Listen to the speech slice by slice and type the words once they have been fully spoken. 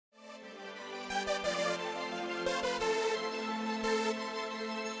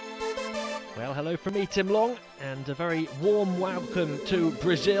Well, hello from me, Tim Long, and a very warm welcome to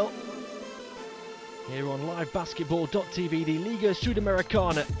Brazil. Here on livebasketball.tv, the Liga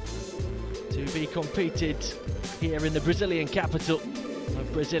Sudamericana, to be competed here in the Brazilian capital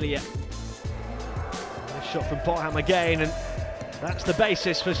of Brasilia. A shot from Parham again, and that's the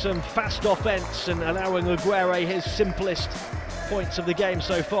basis for some fast offence and allowing Aguirre his simplest points of the game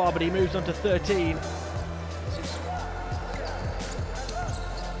so far, but he moves on to 13.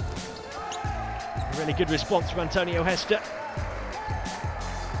 A really good response from Antonio Hester.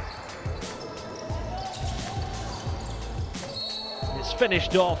 It's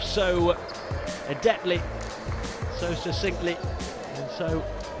finished off so adeptly, so succinctly, and so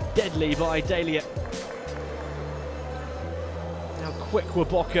deadly by Delia. How quick were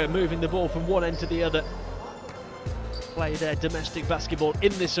Boca moving the ball from one end to the other. Play their domestic basketball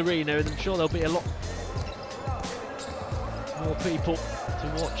in this arena, and I'm sure there'll be a lot more people to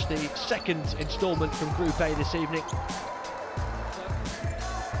watch the second instalment from Group A this evening.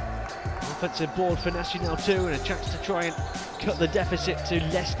 Offensive board for Nacional 2, and a chance to try and cut the deficit to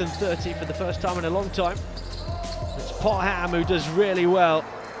less than 30 for the first time in a long time. It's Parham who does really well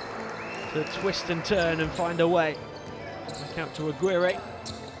to twist and turn and find a way. Back out to Aguirre.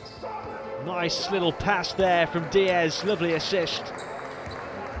 Nice little pass there from Diaz, lovely assist.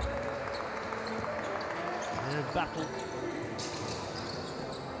 And battle.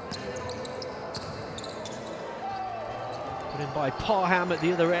 Put in by Parham at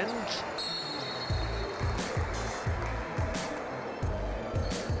the other end.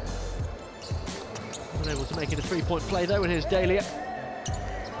 Unable to make it a three-point play though, and here's Delia.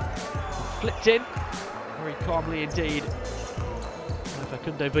 Flipped in, very calmly indeed.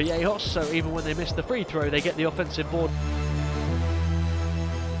 Facundo Vallejos, so even when they miss the free throw, they get the offensive board.